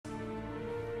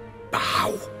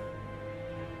Bow!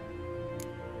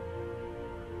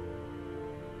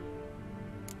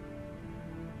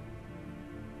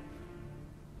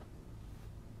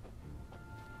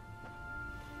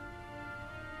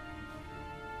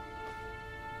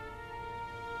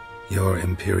 Your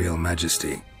Imperial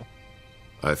Majesty.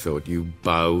 I thought you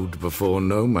bowed before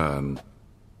no man.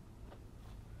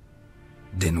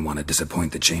 Didn't want to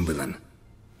disappoint the Chamberlain.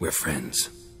 We're friends.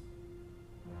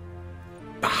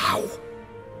 Bow!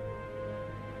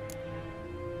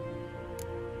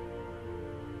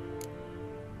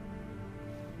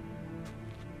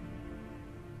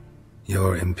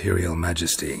 Your Imperial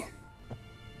Majesty.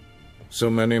 So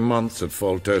many months at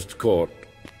Foltest Court.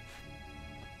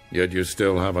 Yet you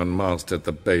still haven't mastered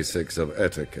the basics of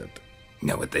etiquette.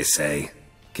 Know what they say?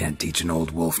 Can't teach an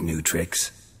old wolf new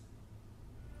tricks.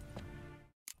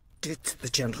 Did the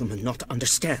gentleman not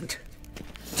understand?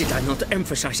 Did I not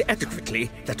emphasize adequately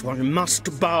that one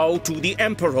must bow to the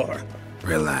Emperor?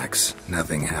 Relax.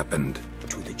 Nothing happened.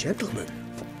 To the gentleman.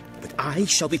 But I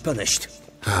shall be punished.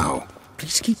 How?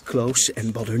 Please keep close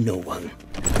and bother no one.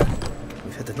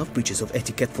 We've had enough breaches of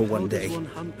etiquette for one day. How does one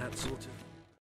hunt that sort of